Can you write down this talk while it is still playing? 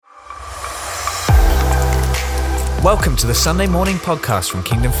Welcome to the Sunday morning podcast from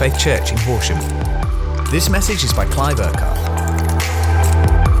Kingdom Faith Church in Horsham. This message is by Clive Urquhart.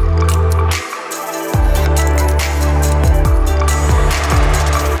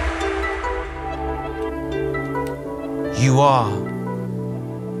 You are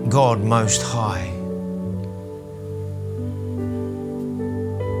God Most High.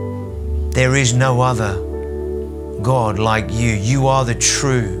 There is no other God like you. You are the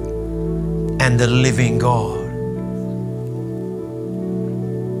true and the living God.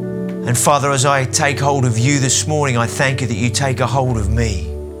 And Father, as I take hold of you this morning, I thank you that you take a hold of me.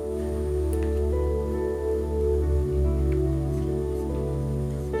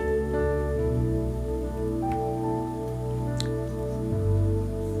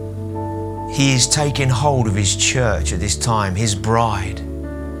 He is taking hold of his church at this time, his bride.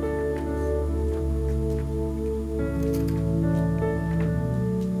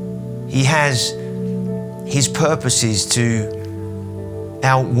 He has his purposes to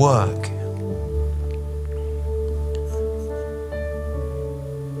outwork.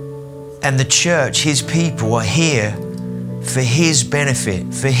 And the church, his people, are here for his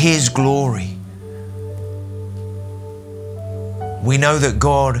benefit, for his glory. We know that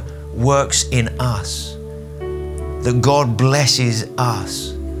God works in us, that God blesses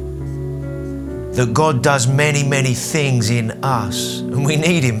us, that God does many, many things in us, and we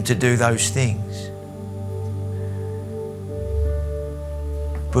need him to do those things.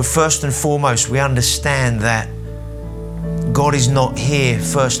 But first and foremost, we understand that God is not here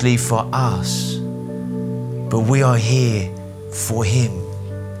firstly for us, but we are here for him.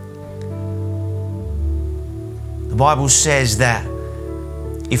 The Bible says that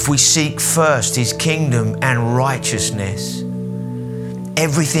if we seek first his kingdom and righteousness,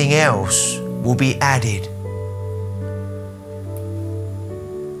 everything else will be added.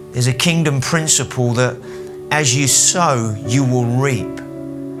 There's a kingdom principle that as you sow, you will reap.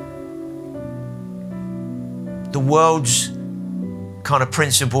 The world's kind of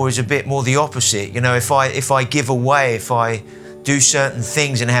principle is a bit more the opposite. You know, if I give away, if I do certain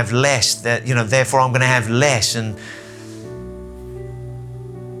things and have less, that, you know, therefore I'm going to have less. And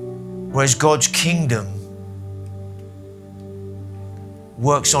whereas God's kingdom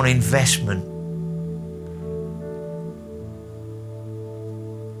works on investment.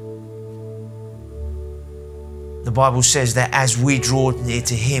 The Bible says that as we draw near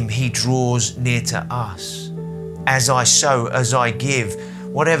to him, he draws near to us. As I sow, as I give,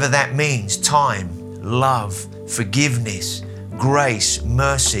 whatever that means, time, love, forgiveness, grace,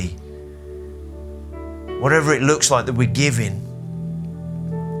 mercy, whatever it looks like that we're giving,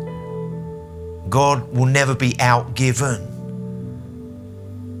 God will never be outgiven.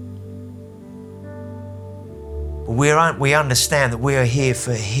 But we understand that we are here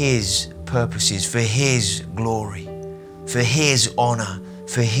for his purposes, for his glory, for his honor,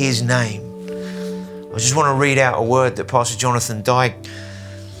 for his name. I just want to read out a word that Pastor Jonathan Dyke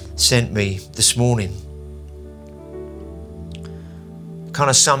sent me this morning. It kind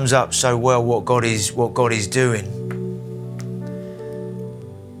of sums up so well what God is doing.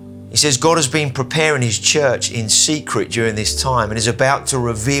 He says, God has been preparing his church in secret during this time and is about to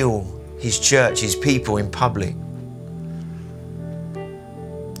reveal his church, his people in public.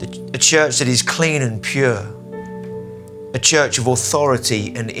 A church that is clean and pure, a church of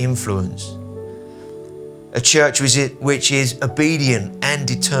authority and influence, a church which is obedient and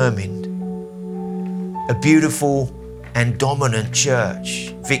determined, a beautiful and dominant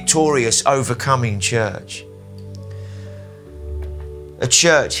church, victorious, overcoming church. A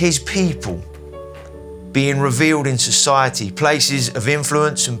church, his people, being revealed in society, places of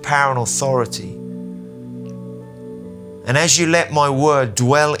influence and power and authority. And as you let my word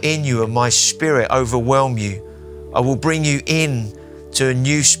dwell in you and my spirit overwhelm you, I will bring you in to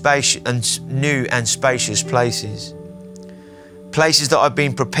new and spacious places. Places that I've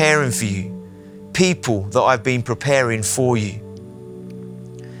been preparing for you. People that I've been preparing for you.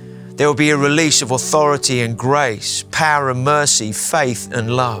 There will be a release of authority and grace, power and mercy, faith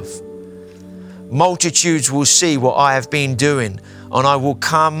and love. Multitudes will see what I have been doing, and I will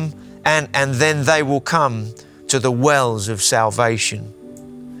come and then they will come to the wells of salvation.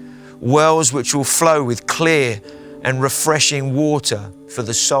 Wells which will flow with clear and refreshing water for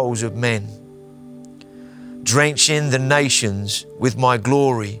the souls of men, drenching the nations with my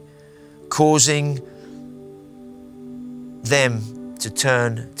glory, causing them to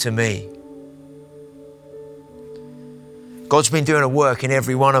turn to me. God's been doing a work in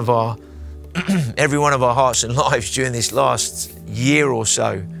every one of our hearts and lives during this last year or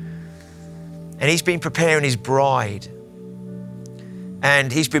so. And he's been preparing his bride.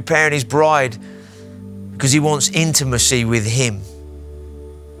 And he's preparing his bride because he wants intimacy with him.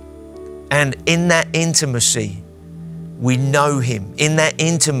 And in that intimacy, we know him. In that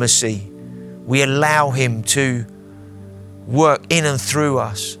intimacy, we allow him to work in and through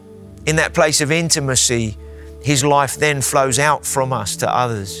us. In that place of intimacy, his life then flows out from us to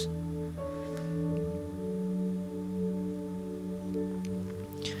others.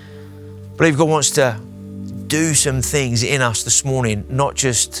 I believe God wants to do some things in us this morning, not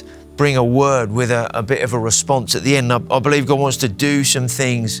just bring a word with a bit of a response at the end. I believe God wants to do some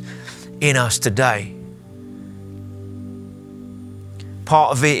things in us today.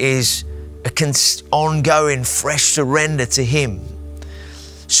 Part of it is an ongoing, fresh surrender to him.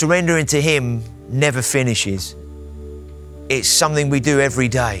 Surrendering to him never finishes. It's something we do every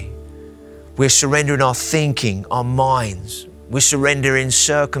day. We're surrendering our thinking, our minds. We're surrendering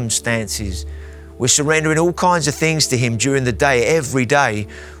circumstances. We're surrendering all kinds of things to him during the day, every day.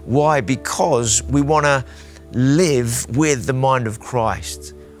 Why? Because we want to live with the mind of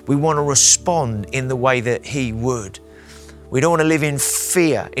Christ. We want to respond in the way that he would. We don't want to live in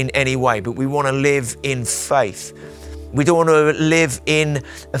fear in any way, but we want to live in faith. We don't want to live in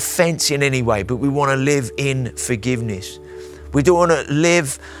offense in any way, but we want to live in forgiveness. We don't want to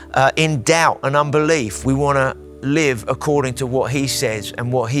live in doubt and unbelief. We want to live according to what he says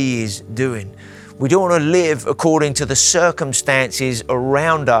and what he is doing. We don't want to live according to the circumstances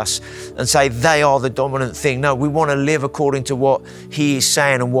around us and say they are the dominant thing. No, we want to live according to what he is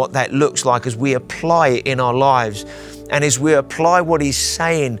saying and what that looks like as we apply it in our lives. And as we apply what he's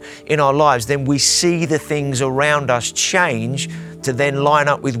saying in our lives, then we see the things around us change to then line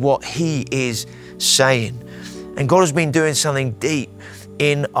up with what he is saying. And God has been doing something deep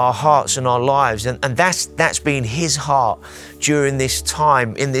in our hearts and our lives. And that's been his heart during this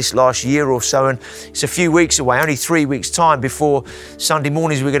time, in this last year or so. And it's a few weeks away, only 3 weeks' time before Sunday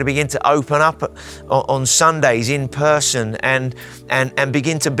mornings we're going to begin to open up on Sundays in person and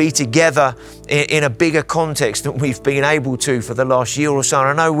begin to be together in a bigger context than we've been able to for the last year or so.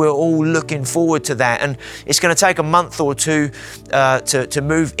 And I know we're all looking forward to that. And it's going to take a month or two to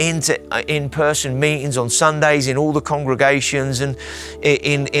move into in-person meetings on Sundays in all the congregations and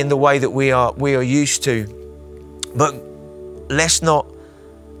in the way that we are used to. But let's not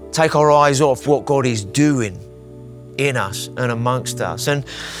take our eyes off what God is doing in us and amongst us. And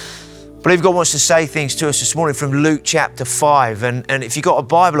I believe God wants to say things to us this morning from Luke chapter 5. And if you've got a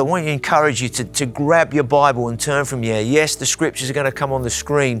Bible, I want to encourage you to grab your Bible and turn from here. Yes, the scriptures are going to come on the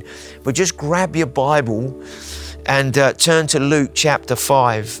screen, but just grab your Bible and turn to Luke chapter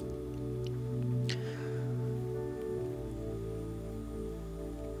 5.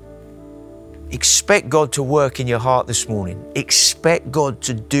 Expect God to work in your heart this morning. Expect God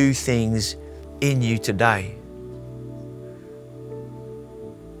to do things in you today.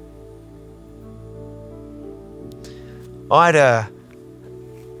 I had a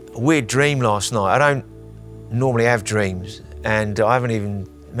weird dream last night. I don't normally have dreams, and I haven't even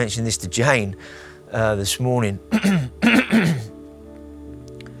mentioned this to Jane this morning.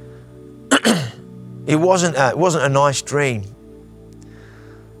 It wasn't a nice dream,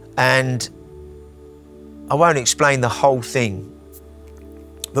 and I won't explain the whole thing,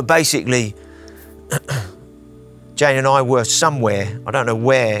 but basically, Jane and I were somewhere, I don't know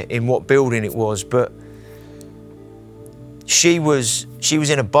where, in what building it was, but she was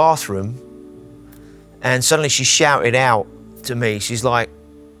in a bathroom, and suddenly she shouted out to me. She's like,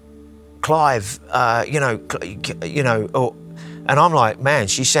 "Clive, and I'm like, man,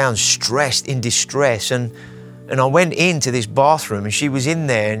 she sounds stressed, in distress, and I went into this bathroom, and she was in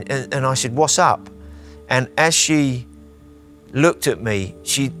there, and I said, "What's up?" And as she looked at me,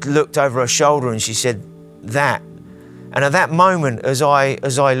 she looked over her shoulder and she said, "That." And at that moment, as I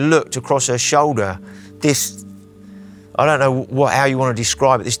looked across her shoulder, this, I don't know how you want to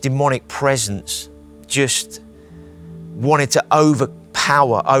describe it, this demonic presence just wanted to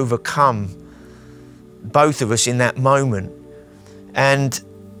overcome both of us in that moment. And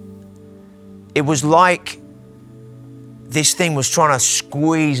it was like this thing was trying to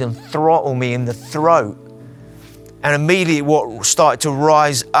squeeze and throttle me in the throat. And immediately what started to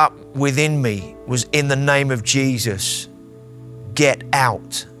rise up within me was, in the name of Jesus, get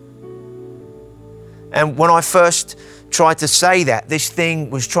out. And when I first tried to say that, this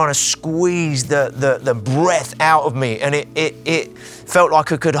thing was trying to squeeze the breath out of me, and it felt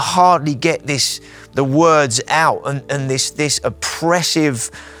like I could hardly get the words out, and this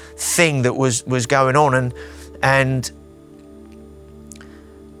oppressive thing that was going on, and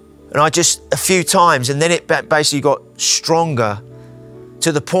I just, a few times, and then it basically got stronger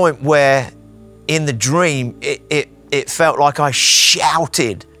to the point where in the dream it felt like I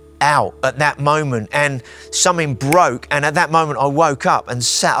shouted out at that moment, and something broke. And at that moment, I woke up and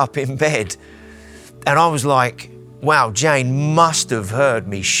sat up in bed. And I was like, wow, Jane must have heard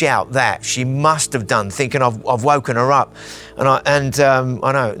me shout that. She must have done, thinking I've woken her up. And I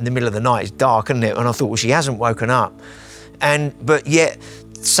know in the middle of the night, it's dark, isn't it? And I thought, well, she hasn't woken up. But yet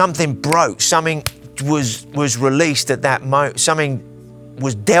something broke. Something was released at that moment. Something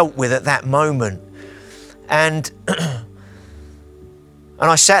was dealt with at that moment. And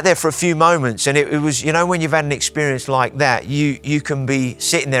I sat there for a few moments, and it was, you know, when you've had an experience like that, you can be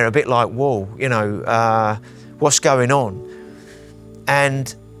sitting there a bit like, whoa, you know, what's going on?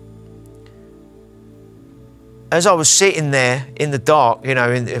 And as I was sitting there in the dark, you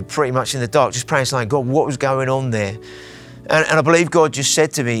know, pretty much in the dark, just praying, saying, God, what was going on there? And I believe God just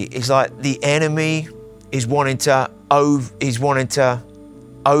said to me, it's like the enemy is wanting to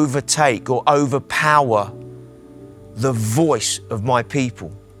overtake or overpower the voice of my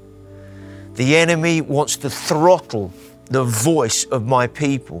people. The enemy wants to throttle the voice of my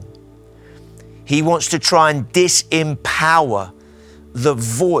people. He wants to try and disempower the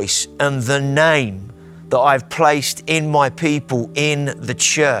voice and the name that I've placed in my people, in the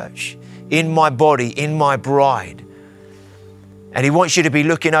church, in my body, in my bride. And he wants you to be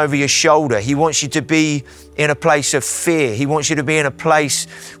looking over your shoulder. He wants you to be in a place of fear. He wants you to be in a place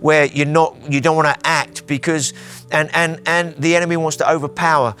where you don't want to act, because and the enemy wants to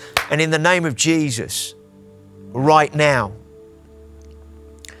overpower. And in the name of Jesus, right now,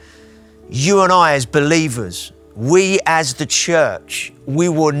 you and I as believers, we as the church, we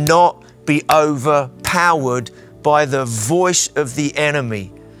will not be overpowered by the voice of the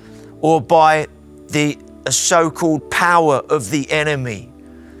enemy or by the so-called power of the enemy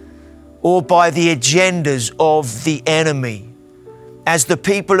or by the agendas of the enemy. As the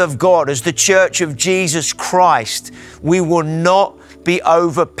people of God, as the church of Jesus Christ, we will not be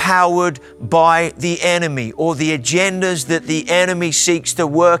overpowered by the enemy or the agendas that the enemy seeks to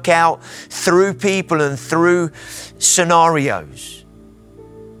work out through people and through scenarios.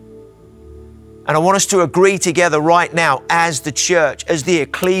 And I want us to agree together right now as the church, as the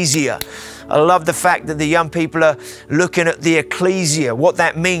ecclesia. I love the fact that the young people are looking at the ecclesia, what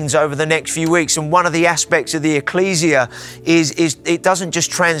that means over the next few weeks. And one of the aspects of the ecclesia is it doesn't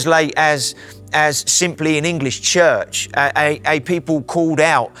just translate as simply an English church, a people called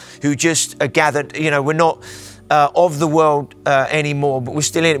out who just are gathered. You know, we're not of the world anymore, but we're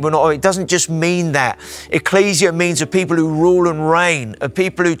still in it. It doesn't just mean that. Ecclesia means a people who rule and reign, a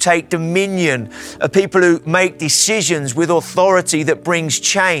people who take dominion, a people who make decisions with authority that brings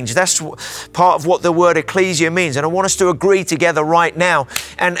change. That's part of what the word ecclesia means. And I want us to agree together right now.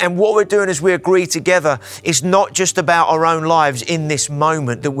 And what we're doing as we agree together is not just about our own lives in this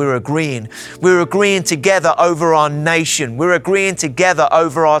moment that we're agreeing. We're agreeing together over our nation. We're agreeing together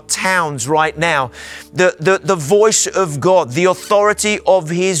over our towns right now. The voice of God, the authority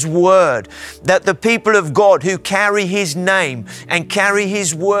of His word, that the people of God who carry His name and carry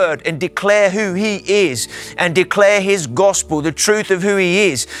His word and declare who He is and declare His gospel, the truth of who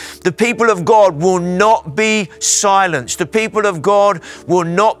He is, the people of God will not be silenced. The people of God will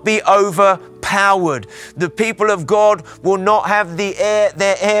not be overpowered. The people of God will not have their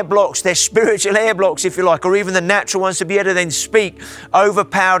air blocks, their spiritual air blocks, if you like, or even the natural ones to be able to then speak,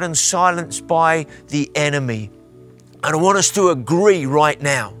 overpowered and silenced by the enemy. And I want us to agree right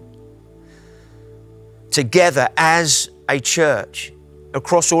now, together as a church,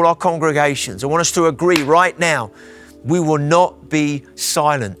 across all our congregations. I want us to agree right now, we will not be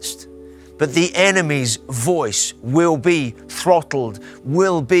silenced, but the enemy's voice will be throttled,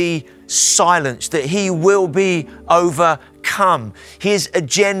 will be silenced, that he will be overcome. His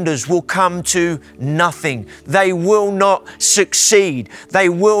agendas will come to nothing. They will not succeed. They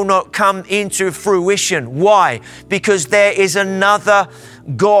will not come into fruition. Why? Because there is another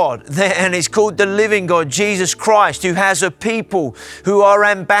God, and it's called the living God, Jesus Christ, who has a people who are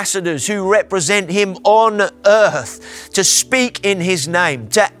ambassadors, who represent Him on earth, to speak in His name,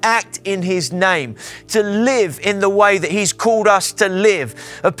 to act in His name, to live in the way that He's called us to live.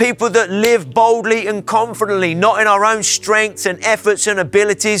 A people that live boldly and confidently, not in our own strengths and efforts and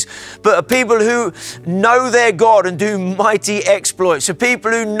abilities, but a people who know their God and do mighty exploits. A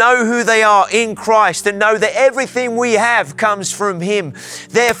people who know who they are in Christ and know that everything we have comes from Him.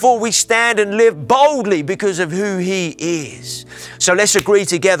 Therefore, we stand and live boldly because of who He is. So let's agree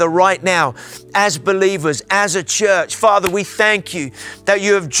together right now as believers, as a church. Father, we thank You that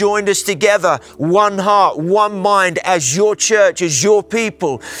You have joined us together, one heart, one mind, as Your church, as Your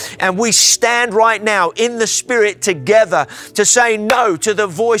people. And we stand right now in the Spirit together to say no to the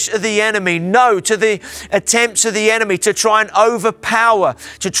voice of the enemy, no to the attempts of the enemy to try and overpower,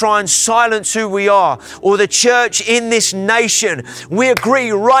 to try and silence who we are, or the church in this nation. We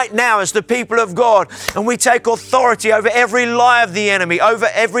agree right now as the people of God, and we take authority over every lie of the enemy, over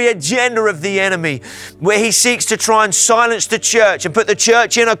every agenda of the enemy, where he seeks to try and silence the church and put the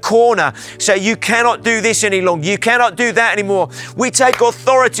church in a corner, say you cannot do this any longer, you cannot do that anymore. We take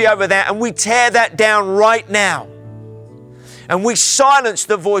authority over that and we tear that down right now. And we silence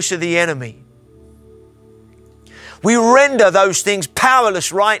the voice of the enemy. We render those things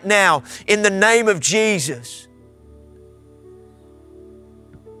powerless right now in the name of Jesus.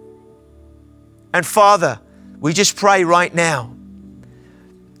 And Father, we just pray right now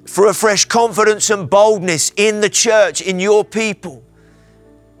for a fresh confidence and boldness in the church, in Your people.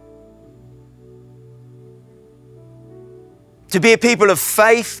 To be a people of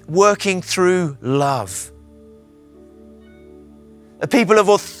faith working through love. A people of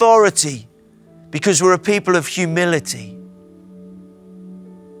authority because we're a people of humility.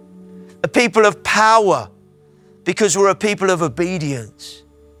 A people of power because we're a people of obedience.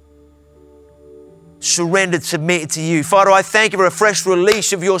 Surrendered, submitted to You. Father, I thank You for a fresh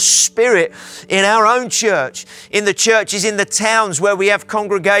release of Your Spirit in our own church, in the churches, in the towns where we have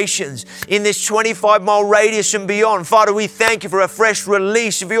congregations, in this 25-mile radius and beyond. Father, we thank You for a fresh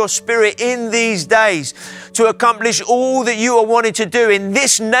release of Your Spirit in these days to accomplish all that You are wanting to do in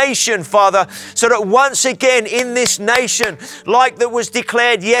this nation, Father, so that once again in this nation, like that was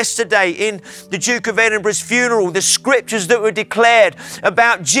declared yesterday in the Duke of Edinburgh's funeral, the scriptures that were declared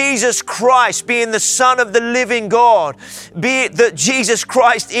about Jesus Christ being the Son of the living God, be it that Jesus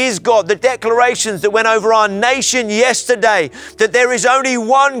Christ is God, the declarations that went over our nation yesterday, that there is only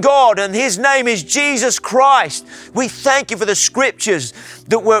one God and His name is Jesus Christ. We thank You for the scriptures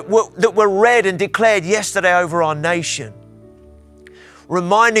that were read and declared yesterday over our nation.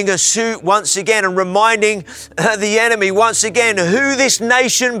 Reminding us once again and reminding the enemy once again who this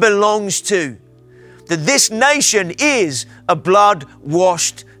nation belongs to. That this nation is a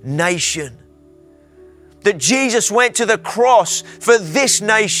blood-washed nation. That Jesus went to the cross for this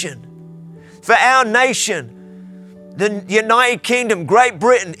nation, for our nation, the United Kingdom, Great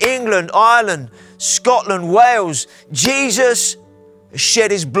Britain, England, Ireland, Scotland, Wales. Jesus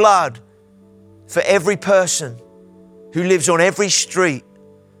shed His blood for every person who lives on every street,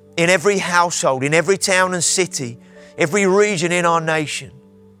 in every household, in every town and city, every region in our nation.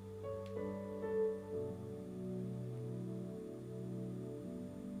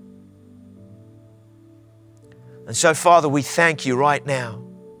 And so, Father, we thank You right now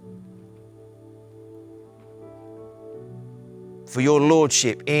for Your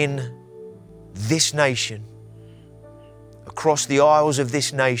Lordship in this nation, across the aisles of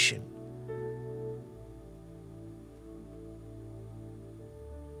this nation.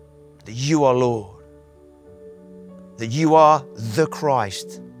 That You are Lord, that You are the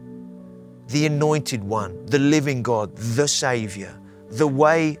Christ, the Anointed One, the living God, the Savior, the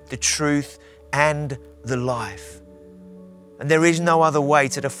way, the truth, and the life. And there is no other way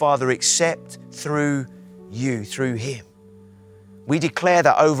to the Father except through You, through Him. We declare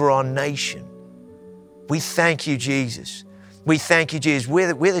that over our nation. We thank You, Jesus. We thank You, Jesus.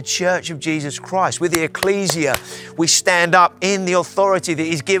 We're the church of Jesus Christ. We're the ecclesia. We stand up in the authority that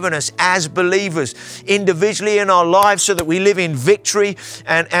He's given us as believers, individually in our lives, so that we live in victory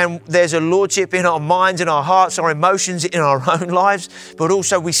and there's a lordship in our minds, in our hearts, our emotions, in our own lives. But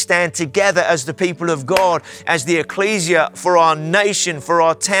also we stand together as the people of God, as the ecclesia for our nation, for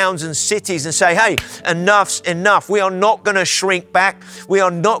our towns and cities, and say, hey, enough's enough. We are not going to shrink back. We are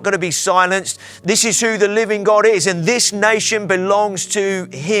not going to be silenced. This is who the living God is, and this nation belongs to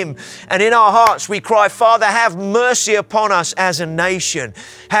Him. And in our hearts we cry, Father, have mercy upon us as a nation.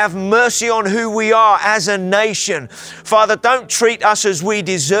 Have mercy on who we are as a nation. Father, don't treat us as we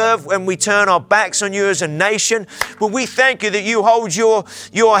deserve when we turn our backs on You as a nation. But we thank You that You hold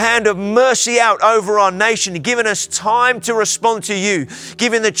your hand of mercy out over our nation, giving us time to respond to You,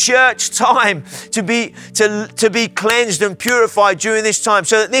 giving the church time to be cleansed and purified during this time,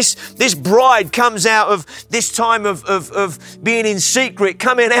 so that this bride comes out of this time of being in secret,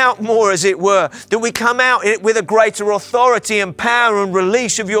 coming out more, as it were, that we come out with a greater authority and power and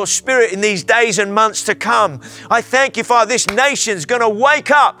release of your Spirit in these days and months to come. I thank you, Father, this nation's going to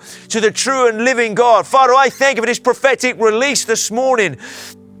wake up to the true and living God. Father, I thank you for this prophetic release this morning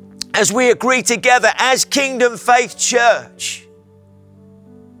as we agree together as Kingdom Faith Church.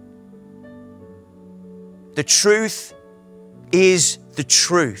 The truth is the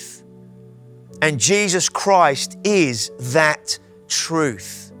truth, and Jesus Christ is that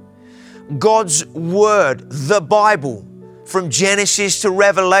truth. God's Word, the Bible, from Genesis to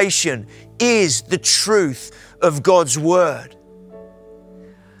Revelation, is the truth of God's Word.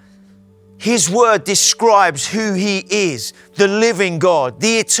 His Word describes who He is, the living God,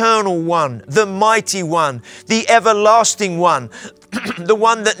 the eternal one, the mighty one, the everlasting one, the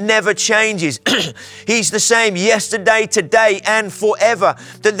one that never changes. He's the same yesterday, today, and forever.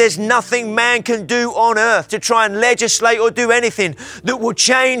 That there's nothing man can do on earth to try and legislate or do anything that will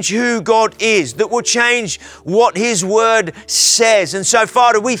change who God is, that will change what His Word says. And so,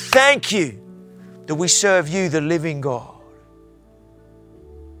 Father, we thank you that we serve you, the living God.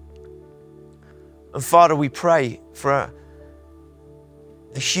 And Father, we pray for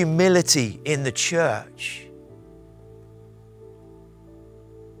a humility in the church.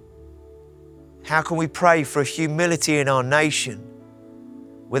 How can we pray for humility in our nation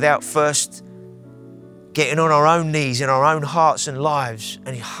without first getting on our own knees in our own hearts and lives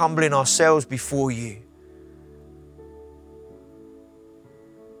and humbling ourselves before you?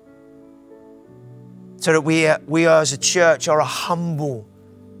 So that we as a church are a humble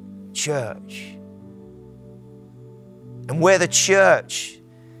church. And where the church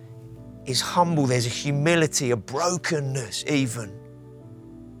is humble, there's a humility, a brokenness even.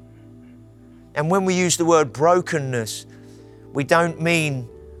 And when we use the word brokenness, we don't mean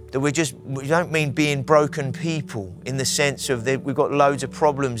being broken people in the sense of that we've got loads of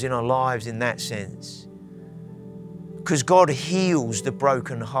problems in our lives in that sense. Because God heals the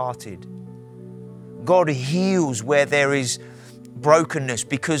brokenhearted. God heals where there is brokenness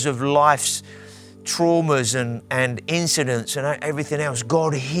because of life's traumas and incidents and everything else.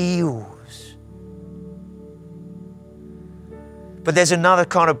 God heals. But there's another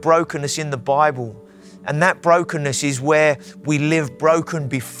kind of brokenness in the Bible, and that brokenness is where we live broken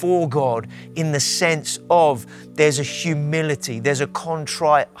before God in the sense of there's a humility, there's a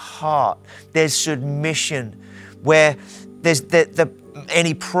contrite heart, there's submission, where there's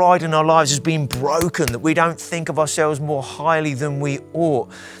any pride in our lives has been broken, that we don't think of ourselves more highly than we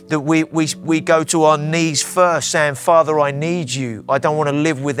ought, that we go to our knees first saying, Father, I need you. I don't want to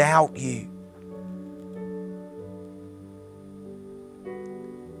live without you.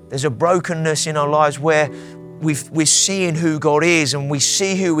 There's a brokenness in our lives where we're seeing who God is and we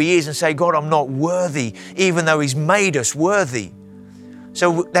see who He is and say, God, I'm not worthy, even though He's made us worthy.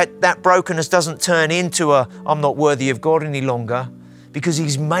 So that brokenness doesn't turn into I'm not worthy of God any longer, because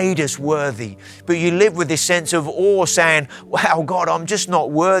He's made us worthy. But you live with this sense of awe saying, wow, God, I'm just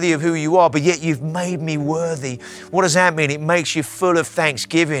not worthy of who you are, but yet you've made me worthy. What does that mean? It makes you full of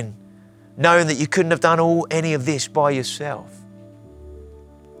thanksgiving, knowing that you couldn't have done any of this by yourself.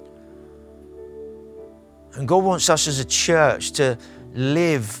 And God wants us as a church to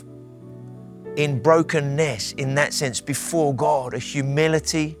live in brokenness, in that sense, before God, a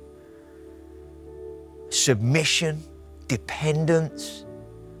humility, submission, dependence,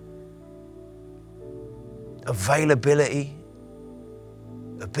 availability,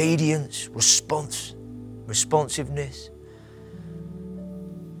 obedience, responsiveness.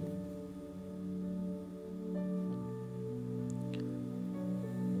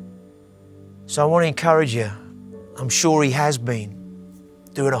 So I want to encourage you. I'm sure He has been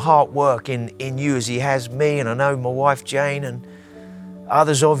doing a heart work in you as He has me, and I know my wife Jane and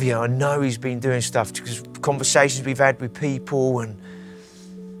others of you. I know He's been doing stuff because conversations we've had with people, and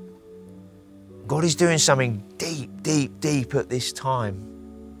God is doing something deep, deep, deep at this time.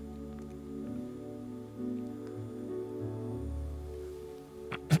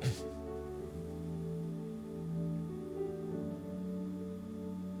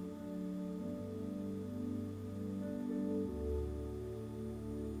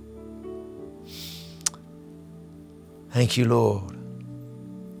 Thank you, Lord.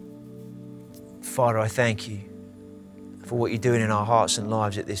 Father, I thank you for what you're doing in our hearts and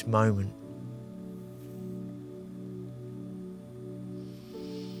lives at this moment.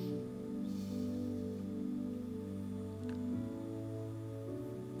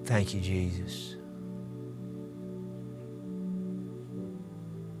 Thank you, Jesus.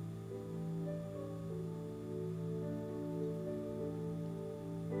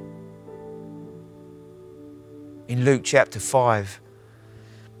 in Luke chapter 5.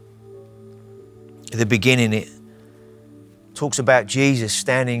 At the beginning, it talks about Jesus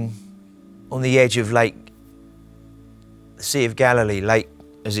standing on the edge of the Sea of Galilee, lake,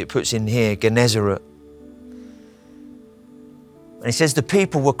 as it puts in here, Gennesaret. And it says the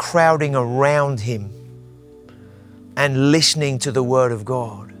people were crowding around him and listening to the word of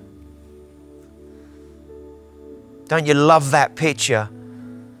God. Don't you love that picture?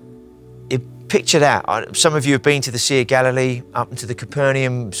 Picture that. Some of you have been to the Sea of Galilee, up into the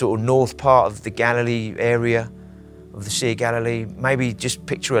Capernaum, sort of north part of the Galilee area of the Sea of Galilee. Maybe just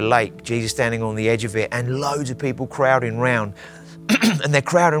picture a lake, Jesus standing on the edge of it, and loads of people crowding around. And they're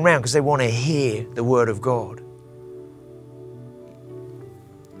crowding around because they want to hear the word of God.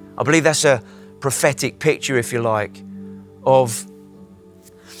 I believe that's a prophetic picture, if you like, of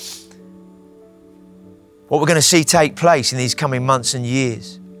what we're going to see take place in these coming months and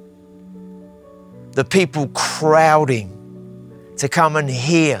years. The people crowding to come and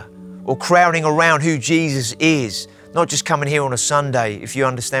hear, or crowding around who Jesus is. Not just coming here on a Sunday, if you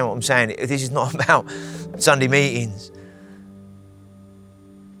understand what I'm saying. This is not about Sunday meetings.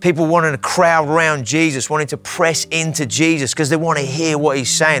 People wanting to crowd around Jesus, wanting to press into Jesus because they want to hear what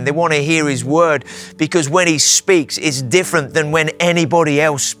he's saying. They want to hear his word, because when he speaks, it's different than when anybody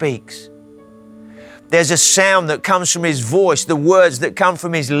else speaks. There's a sound that comes from his voice, the words that come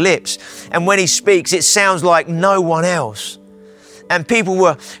from his lips. And when he speaks, it sounds like no one else. And people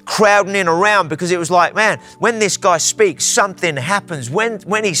were crowding in around because it was like, man, when this guy speaks, something happens.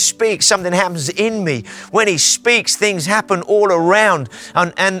 When he speaks, something happens in me. When he speaks, things happen all around.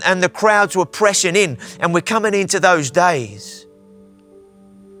 And the crowds were pressing in. And we're coming into those days.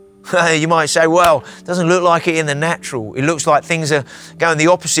 You might say, well, it doesn't look like it in the natural. It looks like things are going the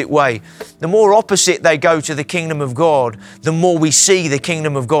opposite way. The more opposite they go to the kingdom of God, the more we see the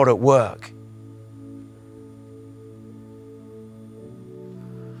kingdom of God at work.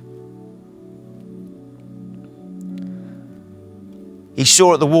 He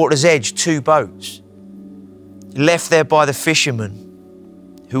saw at the water's edge 2 boats, left there by the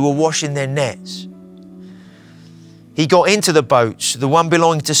fishermen who were washing their nets. He got into the boats, the one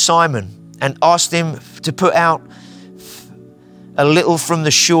belonging to Simon, and asked him to put out a little from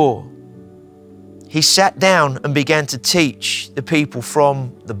the shore. He sat down and began to teach the people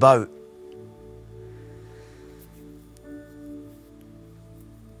from the boat.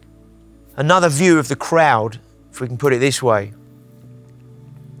 Another view of the crowd, if we can put it this way,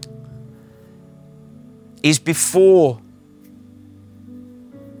 is before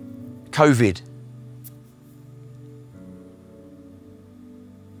COVID.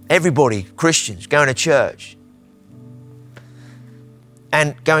 Everybody, Christians, going to church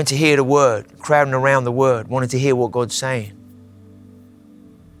and going to hear the word, crowding around the word, wanting to hear what God's saying.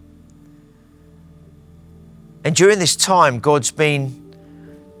 And during this time, God's been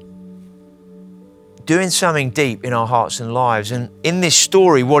doing something deep in our hearts and lives. And in this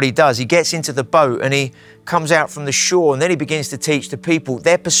story, what he does, he gets into the boat and he comes out from the shore, and then he begins to teach the people.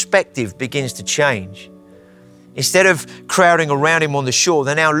 Their perspective begins to change. Instead of crowding around him on the shore,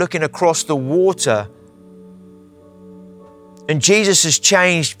 they're now looking across the water. And Jesus has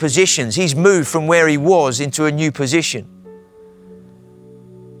changed positions. He's moved from where he was into a new position.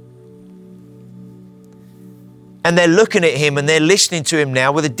 And they're looking at him and they're listening to him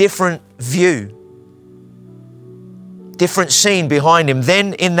now with a different view, different scene behind him.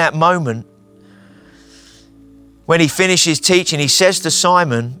 Then in that moment, when he finishes teaching, he says to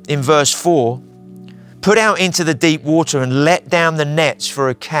Simon in verse 4, "Put out into the deep water and let down the nets for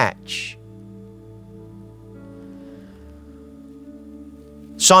a catch."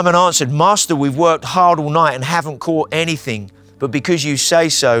 Simon answered, "Master, we've worked hard all night and haven't caught anything, but because you say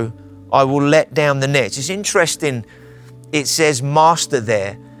so, I will let down the nets." It's interesting, it says master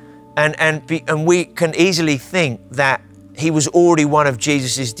there, and we can easily think that he was already one of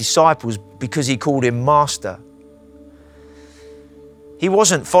Jesus' disciples because he called him master. He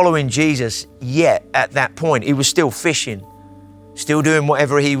wasn't following Jesus yet at that point. He was still fishing, still doing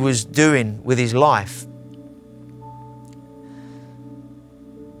whatever he was doing with his life.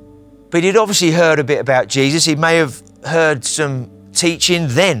 But he'd obviously heard a bit about Jesus. He may have heard some teaching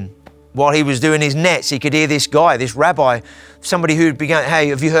then while he was doing his nets. He could hear this guy, this rabbi, somebody who'd begun, "Hey,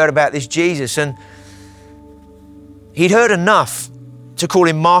 have you heard about this Jesus?" And he'd heard enough to call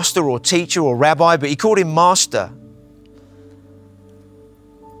him master or teacher or rabbi, but he called him master.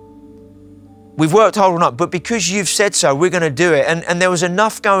 "We've worked hard all night, but because you've said so, we're going to do it." And there was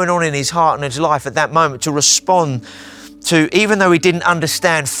enough going on in his heart and his life at that moment to respond to, even though he didn't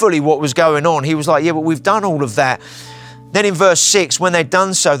understand fully what was going on, he was like, "Yeah, but we've done all of that. Then in verse 6, when they'd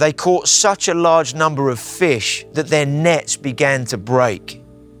done so, they caught such a large number of fish that their nets began to break.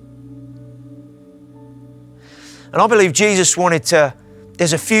 And I believe Jesus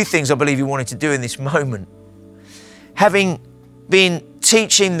there's a few things I believe he wanted to do in this moment. Having been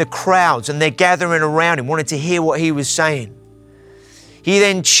teaching the crowds and they're gathering around him, wanted to hear what he was saying. He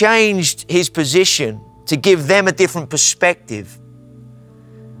then changed his position to give them a different perspective.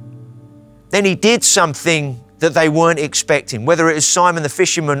 Then he did something that they weren't expecting, whether it was Simon the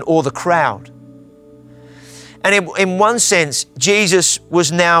fisherman or the crowd. And in one sense, Jesus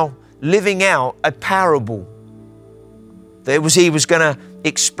was now living out a parable that he was going to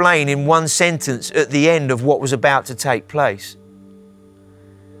explain in one sentence at the end of what was about to take place.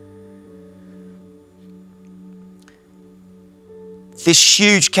 This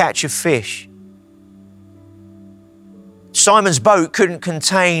huge catch of fish. Simon's boat couldn't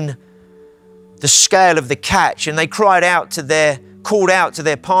contain the scale of the catch, and they called out to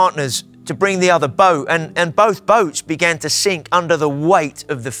their partners to bring the other boat, and both boats began to sink under the weight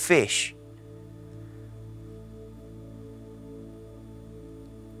of the fish.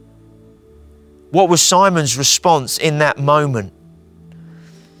 What was Simon's response in that moment?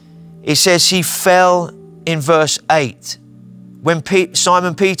 It says he fell in verse 8. When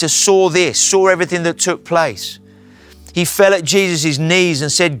Simon Peter saw everything that took place, he fell at Jesus' knees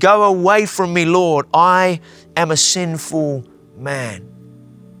and said, "Go away from me, Lord, I am a sinful man."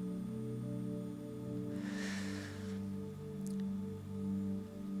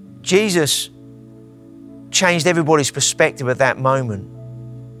 Jesus changed everybody's perspective at that moment.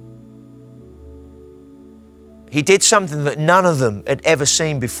 He did something that none of them had ever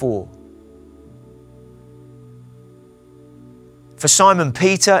seen before. For Simon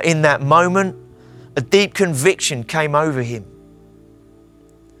Peter, in that moment, a deep conviction came over him.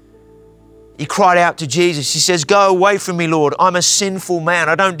 He cried out to Jesus. He says, "Go away from me, Lord. I'm a sinful man.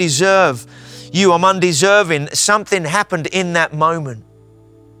 I don't deserve you. I'm undeserving." Something happened in that moment.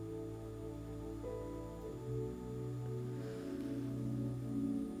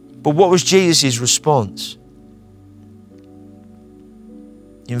 But what was Jesus' response?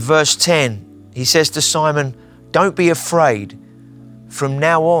 In verse 10, he says to Simon, "Don't be afraid. From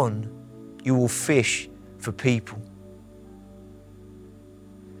now on, you will fish for people."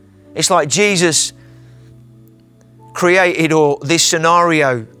 It's like Jesus created this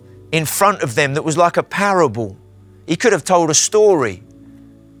scenario in front of them that was like a parable. He could have told a story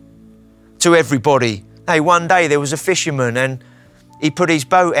to everybody. Hey, one day there was a fisherman and he put his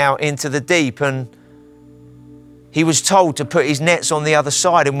boat out into the deep and he was told to put his nets on the other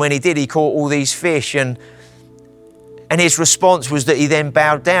side, and when he did, he caught all these fish, and his response was that he then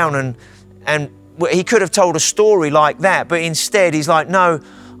bowed down, and he could have told a story like that, but instead he's like, "No,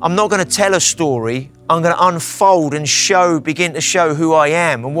 I'm not going to tell a story. I'm going to unfold and begin to show who I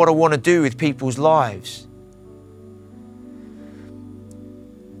am and what I want to do with people's lives."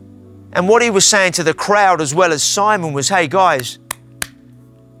 And what he was saying to the crowd as well as Simon was, "Hey guys,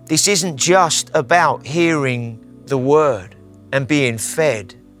 this isn't just about hearing the word and being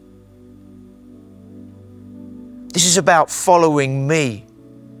fed. This is about following me."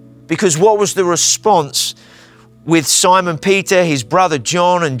 Because what was the response with Simon Peter, his brother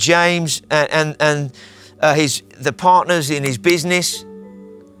John and James, and the partners in his business?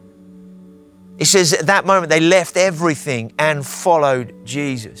 It says at that moment they left everything and followed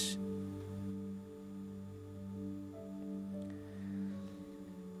Jesus.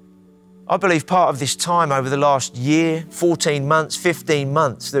 I believe part of this time over the last year, 14 months, 15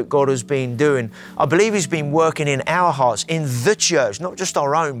 months that God has been doing, I believe he's been working in our hearts, in the church, not just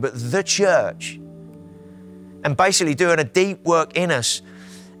our own, but the church, and basically doing a deep work in us.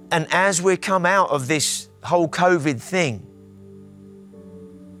 And as we come out of this whole COVID thing,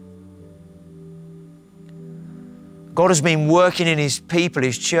 God has been working in his people,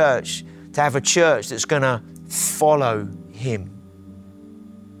 his church, to have a church that's going to follow him.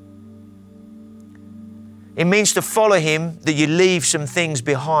 It means to follow him that you leave some things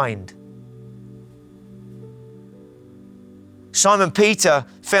behind. Simon Peter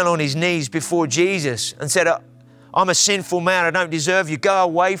fell on his knees before Jesus and said, "I'm a sinful man. I don't deserve you. Go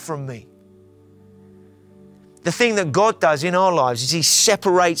away from me." The thing that God does in our lives is he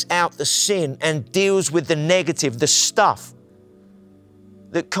separates out the sin and deals with the negative, the stuff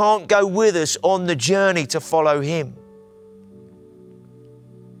that can't go with us on the journey to follow him.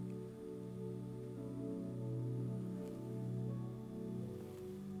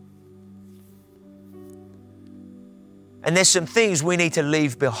 And there's some things we need to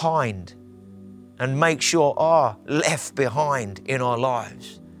leave behind and make sure are left behind in our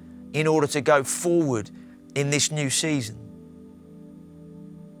lives in order to go forward in this new season.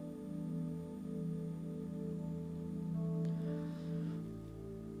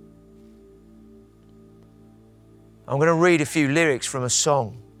 I'm going to read a few lyrics from a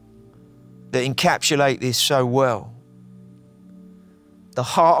song that encapsulate this so well. The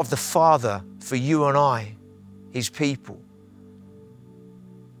heart of the Father for you and I, His people.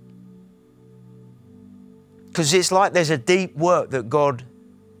 Because it's like there's a deep work that God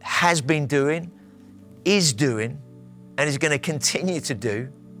has been doing, is doing, and is going to continue to do.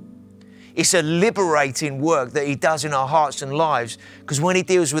 It's a liberating work that He does in our hearts and lives, because when He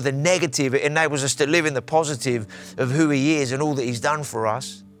deals with the negative, it enables us to live in the positive of who He is and all that He's done for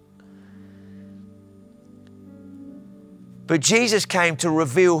us. But Jesus came to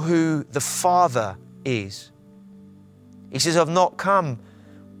reveal who the Father is. He says, I've not come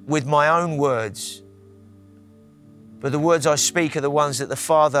with my own words, but the words I speak are the ones that the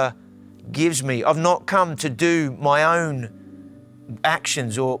Father gives me. I've not come to do my own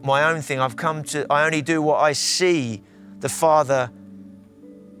actions or my own thing. I only do what I see the Father,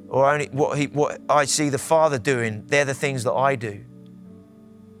 or only what I see the Father doing. They're the things that I do.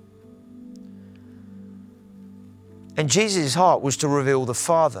 And Jesus' heart was to reveal the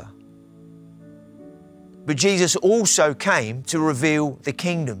Father. But Jesus also came to reveal the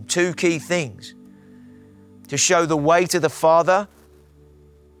kingdom. Two key things: to show the way to the Father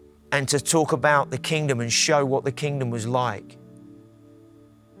and to talk about the kingdom and show what the kingdom was like.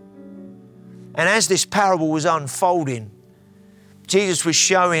 And as this parable was unfolding, Jesus was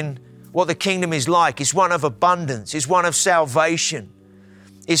showing what the kingdom is like. It's one of abundance. It's one of salvation.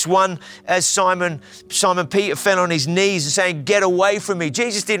 It's one, as Simon Peter fell on his knees and saying, get away from me.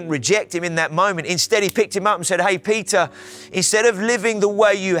 Jesus didn't reject him in that moment. Instead, He picked him up and said, hey, Peter, instead of living the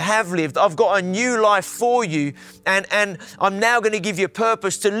way you have lived, I've got a new life for you. And I'm now going to give you a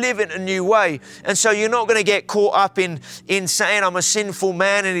purpose to live in a new way. And so you're not going to get caught up in saying I'm a sinful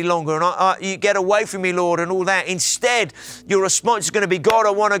man any longer. And you get away from me, Lord, and all that. Instead, your response is going to be, God,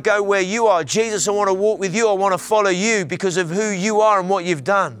 I want to go where you are. Jesus, I want to walk with you. I want to follow you because of who you are and what you've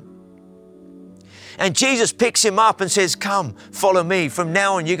done. And Jesus picks him up and says, come, follow me. From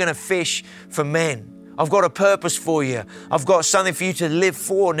now on, you're going to fish for men. I've got a purpose for you. I've got something for you to live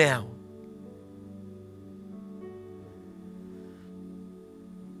for now.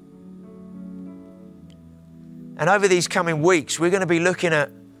 And over these coming weeks, we're going to be looking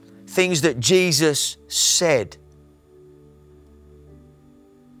at things that Jesus said.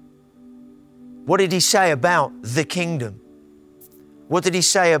 What did He say about the kingdom? What did He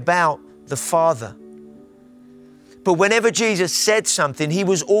say about the Father? But whenever Jesus said something, He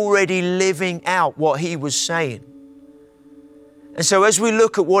was already living out what He was saying. And so as we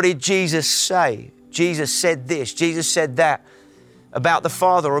look at what did Jesus say, Jesus said this, Jesus said that about the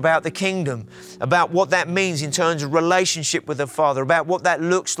Father, about the kingdom, about what that means in terms of relationship with the Father, about what that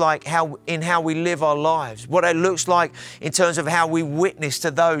looks like how we live our lives, what it looks like in terms of how we witness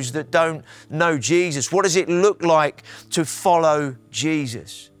to those that don't know Jesus. What does it look like to follow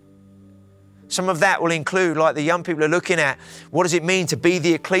Jesus? Some of that will include, like the young people are looking at, what does it mean to be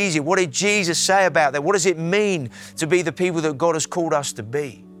the ecclesia? What did Jesus say about that? What does it mean to be the people that God has called us to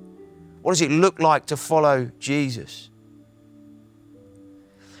be? What does it look like to follow Jesus?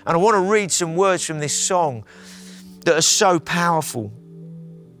 And I want to read some words from this song that are so powerful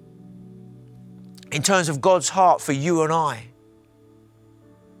in terms of God's heart for you and I.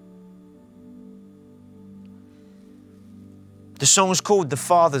 The song is called The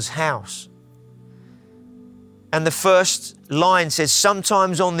Father's House. And the first line says,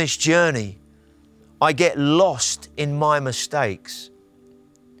 sometimes on this journey, I get lost in my mistakes.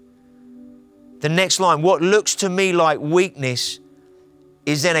 The next line, what looks to me like weakness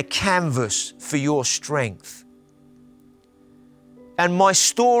is then a canvas for your strength. And my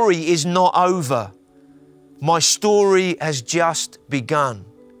story is not over. My story has just begun.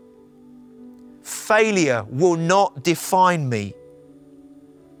 Failure will not define me,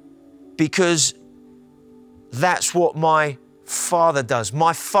 because that's what my Father does.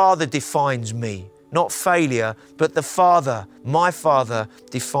 My Father defines me, not failure, but the Father, my Father,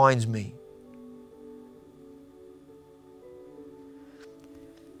 defines me.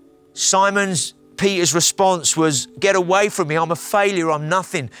 Peter's response was, get away from me, I'm a failure, I'm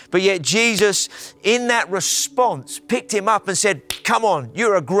nothing. But yet Jesus, in that response, picked him up and said, come on,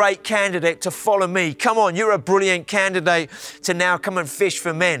 you're a great candidate to follow me. Come on, you're a brilliant candidate to now come and fish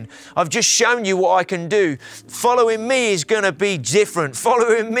for men. I've just shown you what I can do. Following me is going to be different.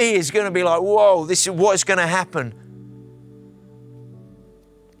 Following me is going to be like, whoa, this is what's going to happen.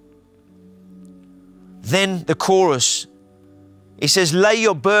 Then the chorus, he says, lay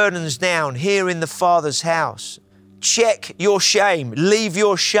your burdens down here in the Father's house. Check your shame. Leave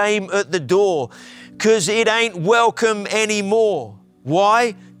your shame at the door, because it ain't welcome anymore.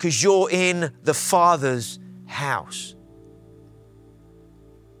 Why? Because you're in the Father's house.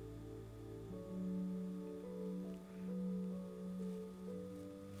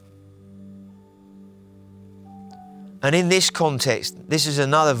 And in this context, this is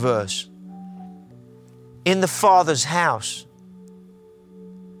another verse. In the Father's house,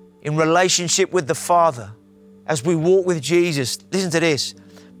 in relationship with the Father, as we walk with Jesus, listen to this,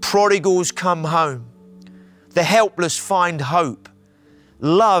 prodigals come home. The helpless find hope.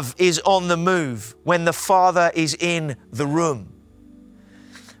 Love is on the move when the Father is in the room.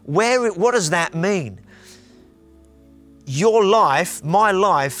 What does that mean? Your life, my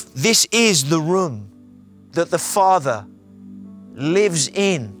life, this is the room that the Father lives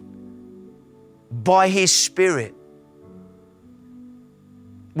in by His Spirit.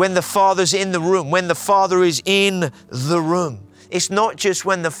 When the Father's in the room, when the Father is in the room. It's not just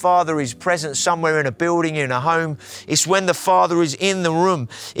when the Father is present somewhere in a building, in a home. It's when the Father is in the room.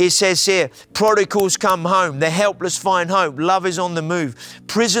 It says here, prodigals come home. The helpless find hope. Love is on the move.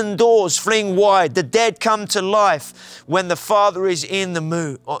 Prison doors fling wide. The dead come to life when the Father is in the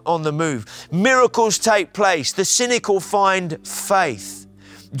move, on the move. Miracles take place. The cynical find faith.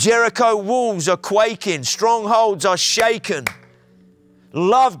 Jericho walls are quaking. Strongholds are shaken.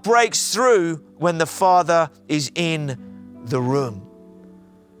 Love breaks through when the Father is in the room.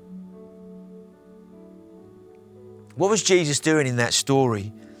 What was Jesus doing in that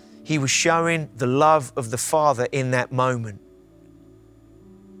story? He was showing the love of the Father in that moment.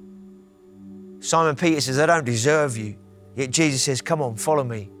 Simon Peter says, I don't deserve you. Yet Jesus says, come on, follow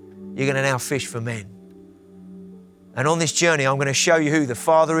me. You're going to now fish for men. And on this journey, I'm going to show you who the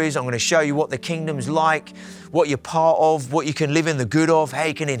Father is. I'm going to show you what the kingdom's like, what you're part of, what you can live in the good of, how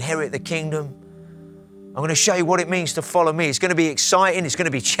you can inherit the kingdom. I'm going to show you what it means to follow me. It's going to be exciting. It's going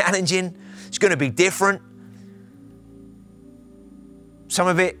to be challenging. It's going to be different. Some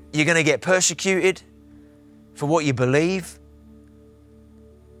of it, you're going to get persecuted for what you believe.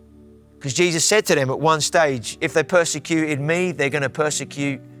 Because Jesus said to them at one stage, if they persecuted me, they're going to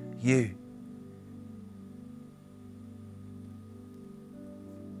persecute you.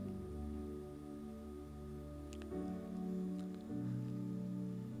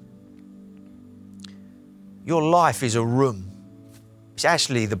 Your life is a room. It's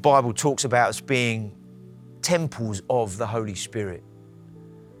actually, the Bible talks about us being temples of the Holy Spirit,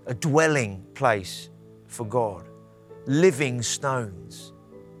 a dwelling place for God, living stones.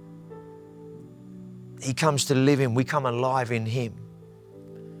 He comes to live in, we come alive in Him.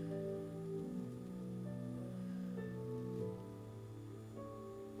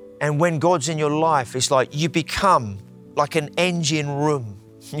 And when God's in your life, it's like you become like an engine room.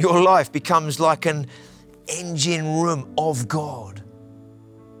 Your life becomes like an engine room of God.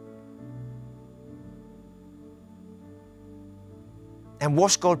 And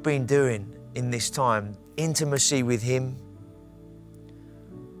what's God been doing in this time? Intimacy with Him,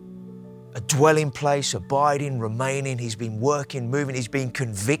 a dwelling place, abiding, remaining. He's been working, moving. He's been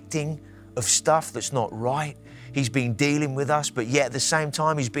convicting of stuff that's not right. He's been dealing with us, but yet at the same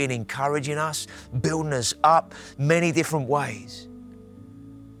time, He's been encouraging us, building us up many different ways.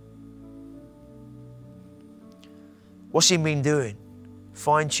 What's He been doing?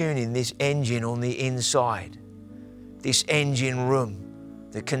 Fine-tuning this engine on the inside, this engine room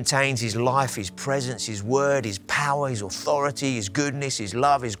that contains His life, His presence, His word, His power, His authority, His goodness, His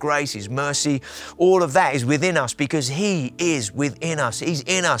love, His grace, His mercy. All of that is within us because He is within us. He's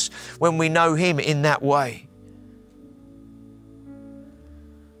in us when we know Him in that way.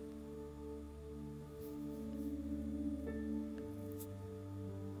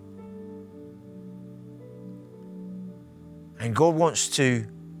 And God wants to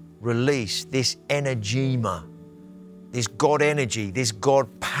release this energema, this God energy, this God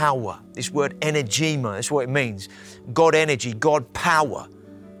power. This word energema, that's what it means. God energy, God power.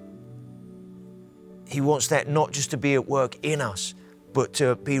 He wants that not just to be at work in us, but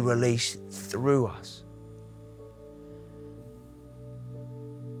to be released through us.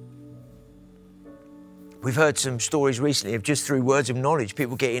 We've heard some stories recently of just through words of knowledge,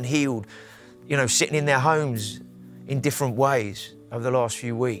 people getting healed, sitting in their homes in different ways over the last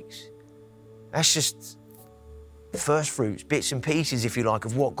few weeks. That's just first fruits, bits and pieces, if you like,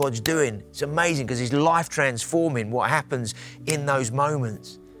 of what God's doing. It's amazing because He's life transforming what happens in those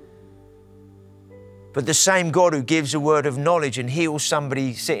moments. But the same God who gives a word of knowledge and heals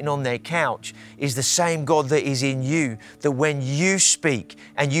somebody sitting on their couch is the same God that is in you, that when you speak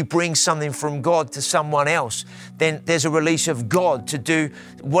and you bring something from God to someone else, then there's a release of God to do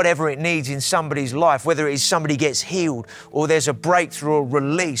whatever it needs in somebody's life, whether it is somebody gets healed or there's a breakthrough or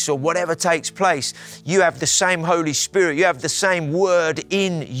release or whatever takes place. You have the same Holy Spirit. You have the same word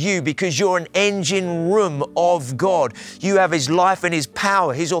in you because you're an engine room of God. You have His life and His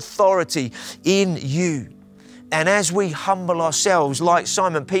power, His authority in you. And as we humble ourselves, like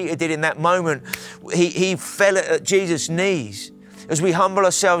Simon Peter did in that moment, he fell at Jesus' knees. As we humble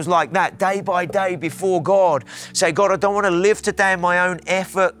ourselves like that, day by day before God, say, God, I don't want to live today in my own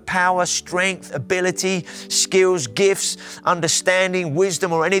effort, power, strength, ability, skills, gifts, understanding,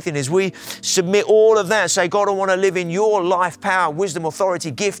 wisdom, or anything. As we submit all of that, say, God, I want to live in your life, power, wisdom,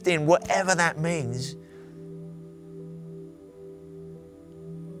 authority, gifting, whatever that means.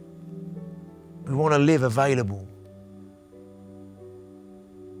 We want to live available.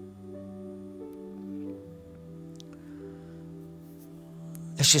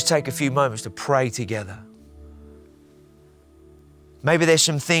 Let's just take a few moments to pray together. Maybe there's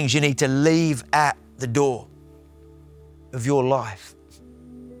some things you need to leave at the door of your life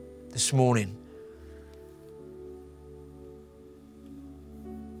this morning.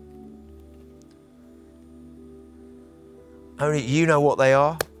 Only you know what they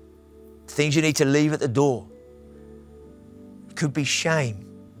are. Things you need to leave at the door. It could be shame.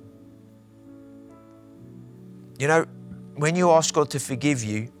 You know, when you ask God to forgive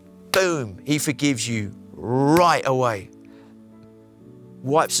you, boom, He forgives you right away.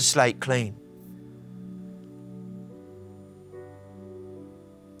 Wipes the slate clean.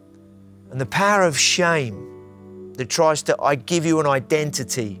 And the power of shame that tries to give you an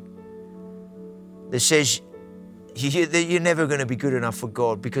identity that says that you're never going to be good enough for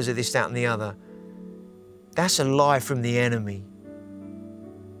God because of this, that, and the other. That's a lie from the enemy.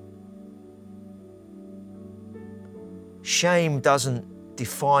 Shame doesn't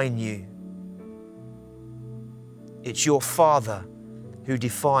define you. It's your Father who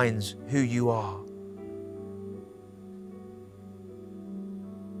defines who you are.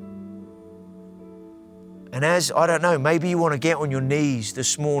 And I don't know, maybe you want to get on your knees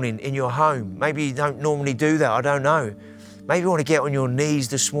this morning in your home. Maybe you don't normally do that, I don't know. Maybe you want to get on your knees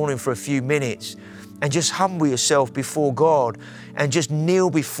this morning for a few minutes and just humble yourself before God and just kneel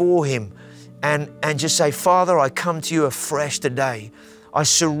before Him and just say, Father, I come to you afresh today. I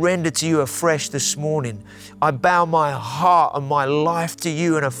surrender to you afresh this morning. I bow my heart and my life to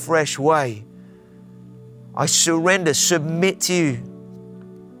you in a fresh way. I surrender, submit to you.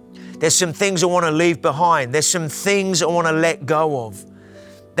 There's some things I want to leave behind. There's some things I want to let go of.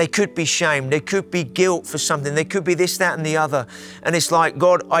 They could be shame. There could be guilt for something. There could be this, that, and the other. And it's like,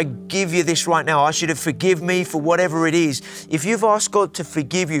 God, I give you this right now. I ask you to forgive me for whatever it is. If you've asked God to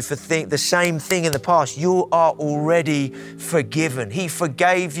forgive you for the same thing in the past, you are already forgiven. He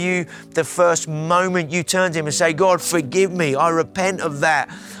forgave you the first moment you turned to Him and say, God, forgive me. I repent of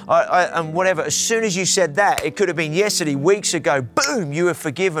that. And whatever. As soon as you said that, it could have been yesterday, weeks ago, boom, you were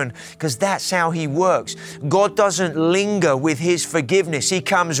forgiven, because that's how He works. God doesn't linger with His forgiveness. He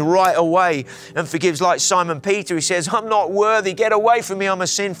comes right away and forgives. Like Simon Peter, he says, I'm not worthy. Get away from me. I'm a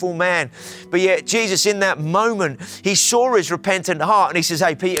sinful man. But yet Jesus, in that moment, He saw his repentant heart and He says,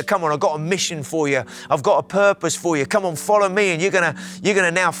 hey, Peter, come on. I've got a mission for you. I've got a purpose for you. Come on, follow me. And you're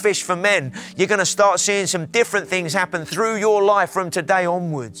gonna now fish for men. You're going to start seeing some different things happen through your life from today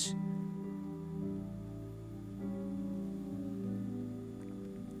onwards.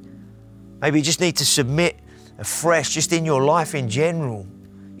 Maybe you just need to submit afresh, just in your life in general,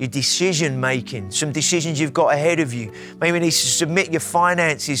 your decision making, some decisions you've got ahead of you. Maybe you need to submit your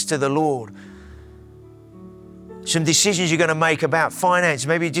finances to the Lord. Some decisions you're going to make about finance.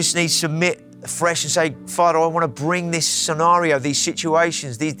 Maybe you just need to submit afresh and say, Father, I want to bring this scenario, these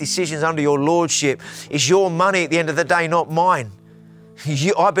situations, these decisions under your Lordship. It's your money at the end of the day, not mine.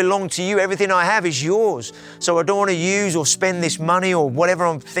 I belong to you. Everything I have is yours. So I don't want to use or spend this money or whatever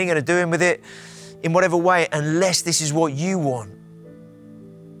I'm thinking of doing with it in whatever way, unless this is what you want.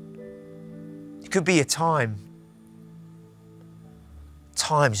 It could be a times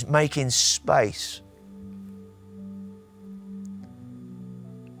making space.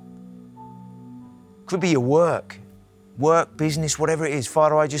 Could be your work, business, whatever it is.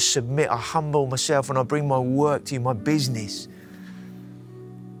 Father, I just submit, I humble myself and I bring my work to you, my business.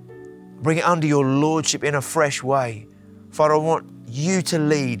 Bring it under your Lordship in a fresh way. Father, I want you to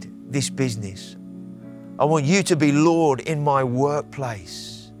lead this business. I want you to be Lord in my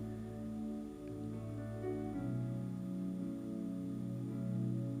workplace.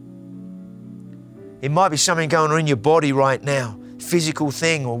 It might be something going on in your body right now, physical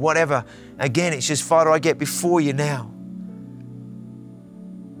thing or whatever. Again, it's just, Father, I get before you now.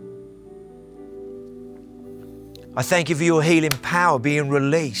 I thank you for your healing power being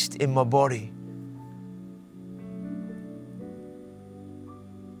released in my body.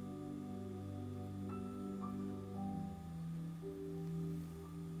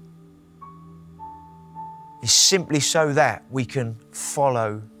 It's simply so that we can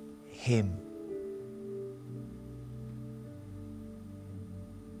follow Him.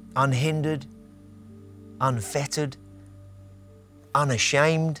 Unhindered, unfettered,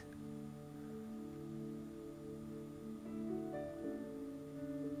 unashamed.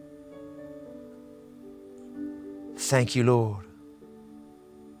 Thank you, Lord.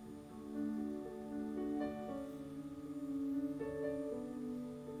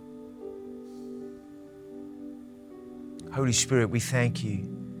 Holy Spirit, we thank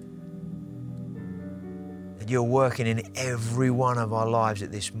you that you're working in every one of our lives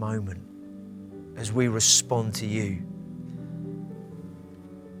at this moment as we respond to you.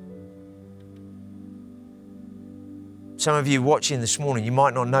 Some of you watching this morning, you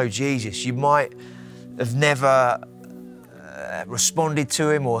might not know Jesus. You might have never responded to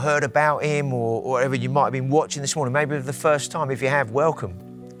Him or heard about Him or whatever. You might have been watching this morning, maybe for the first time. If you have, welcome.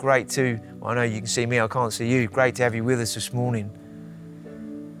 Great to, I know you can see me, I can't see you. Great to have you with us this morning.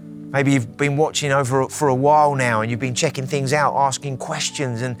 Maybe you've been watching over for a while now and you've been checking things out, asking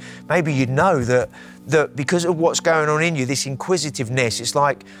questions, and maybe you'd know that because of what's going on in you, this inquisitiveness, it's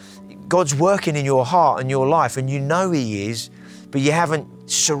like God's working in your heart and your life, and you know He is, but you haven't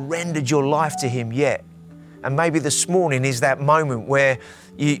surrendered your life to Him yet. And maybe this morning is that moment where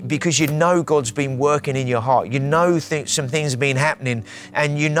because you know God's been working in your heart, you know some things have been happening,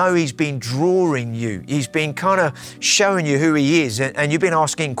 and you know He's been drawing you. He's been kind of showing you who He is, and you've been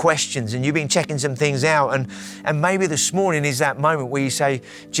asking questions and you've been checking some things out. And maybe this morning is that moment where you say,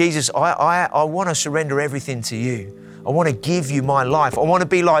 Jesus, I want to surrender everything to you. I want to give you my life. I want to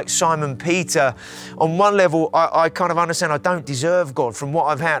be like Simon Peter. On one level, I kind of understand I don't deserve God from what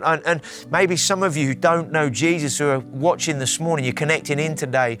I've had. And maybe some of you who don't know Jesus, who are watching this morning, you're connecting in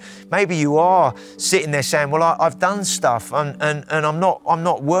today. Maybe you are sitting there saying, well, I've done stuff and I'm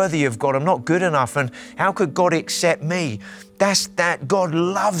not worthy of God. I'm not good enough. And how could God accept me? That's that. God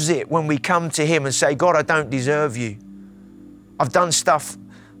loves it when we come to Him and say, God, I don't deserve you. I've done stuff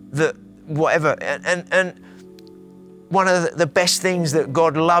that whatever. And one of the best things that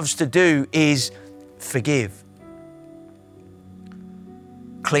God loves to do is forgive.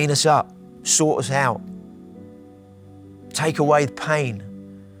 Clean us up, sort us out, take away the pain,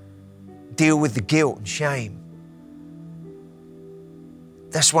 deal with the guilt and shame.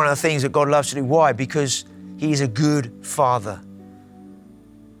 That's one of the things that God loves to do. Why? Because He is a good Father.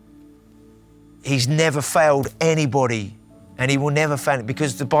 He's never failed anybody, and He will never fail,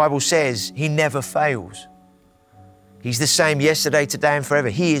 because the Bible says He never fails. He's the same yesterday, today, and forever.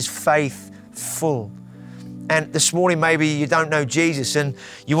 He is faithful. And this morning, maybe you don't know Jesus and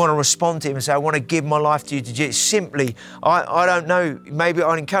you want to respond to Him and say, I want to give my life to you, to Jesus. Simply, I don't know, maybe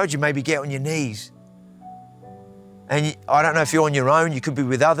I'd encourage you, maybe get on your knees. And I don't know if you're on your own, you could be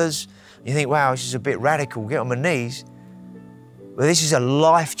with others. You think, wow, this is a bit radical, get on my knees. But this is a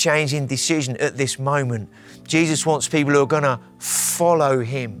life-changing decision at this moment. Jesus wants people who are going to follow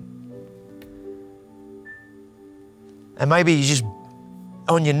Him. And maybe you're just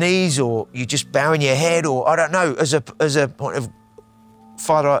on your knees, or you're just bowing your head, or I don't know, as a point of,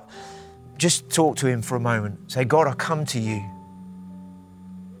 Father, just talk to Him for a moment. Say, God, I come to you.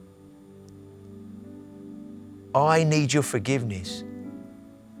 I need your forgiveness.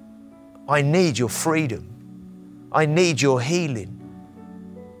 I need your freedom. I need your healing.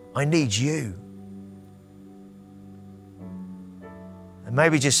 I need you. And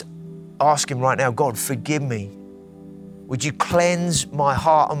maybe just ask Him right now, God, forgive me. Would you cleanse my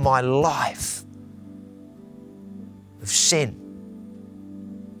heart and my life of sin,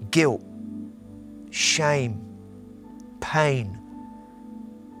 guilt, shame, pain,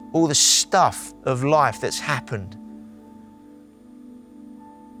 all the stuff of life that's happened.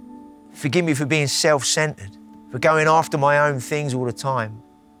 Forgive me for being self-centered, for going after my own things all the time.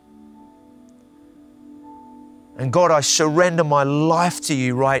 And God, I surrender my life to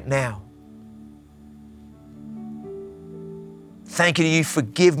you right now. Thank you, you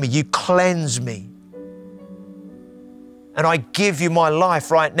forgive me, you cleanse me. And I give you my life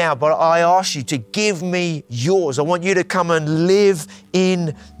right now, but I ask you to give me yours. I want you to come and live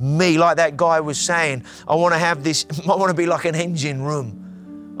in me. Like that guy was saying, I want to have this, I want to be like an engine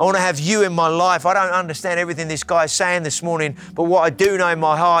room. I want to have you in my life. I don't understand everything this guy is saying this morning, but what I do know in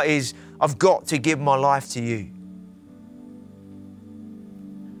my heart is I've got to give my life to you.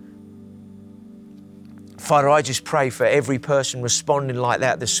 Father, I just pray for every person responding like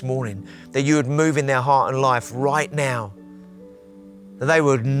that this morning, that you would move in their heart and life right now, that they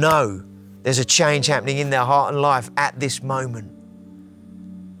would know there's a change happening in their heart and life at this moment.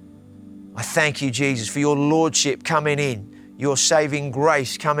 I thank you, Jesus, for your Lordship coming in, your saving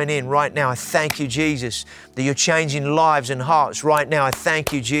grace coming in right now. I thank you, Jesus, that you're changing lives and hearts right now. I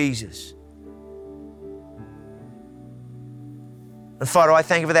thank you, Jesus. And Father, I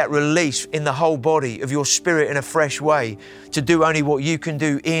thank you for that release in the whole body of your Spirit in a fresh way to do only what you can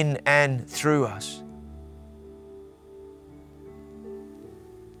do in and through us.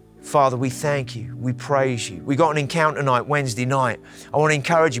 Father, we thank you. We praise you. We got an encounter night Wednesday night. I want to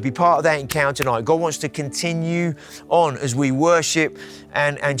encourage you, be part of that encounter night. God wants to continue on as we worship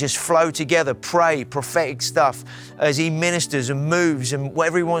and just flow together, pray, prophetic stuff as He ministers and moves and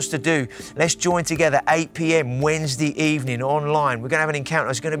whatever He wants to do. Let's join together 8 p.m. Wednesday evening online. We're going to have an encounter.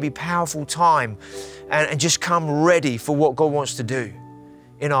 It's going to be a powerful time and just come ready for what God wants to do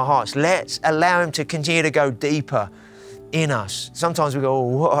in our hearts. Let's allow Him to continue to go deeper in us. Sometimes we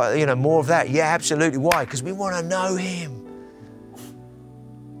go, oh, more of that. Yeah, absolutely. Why? Because we want to know Him.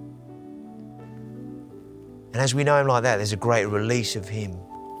 And as we know Him like that, there's a great release of Him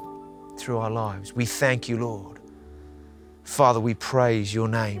through our lives. We thank you, Lord. Father, we praise your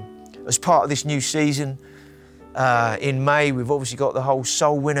name. As part of this new season, in May, we've obviously got the whole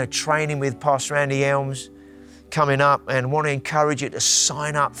Soul Winner training with Pastor Andy Elms coming up, and want to encourage you to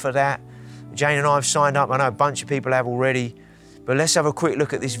sign up for that. Jane and I have signed up. I know a bunch of people have already. But let's have a quick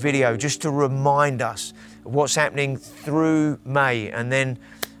look at this video just to remind us of what's happening through May. And then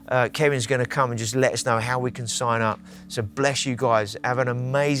Kevin's going to come and just let us know how we can sign up. So bless you guys. Have an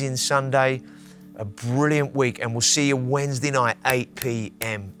amazing Sunday, a brilliant week, and we'll see you Wednesday night, 8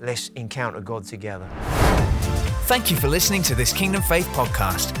 p.m. Let's encounter God together. Thank you for listening to this Kingdom Faith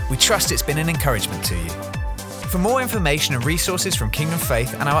podcast. We trust it's been an encouragement to you. For more information and resources from Kingdom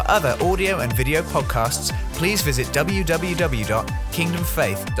Faith and our other audio and video podcasts, please visit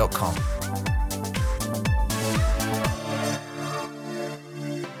www.kingdomfaith.com.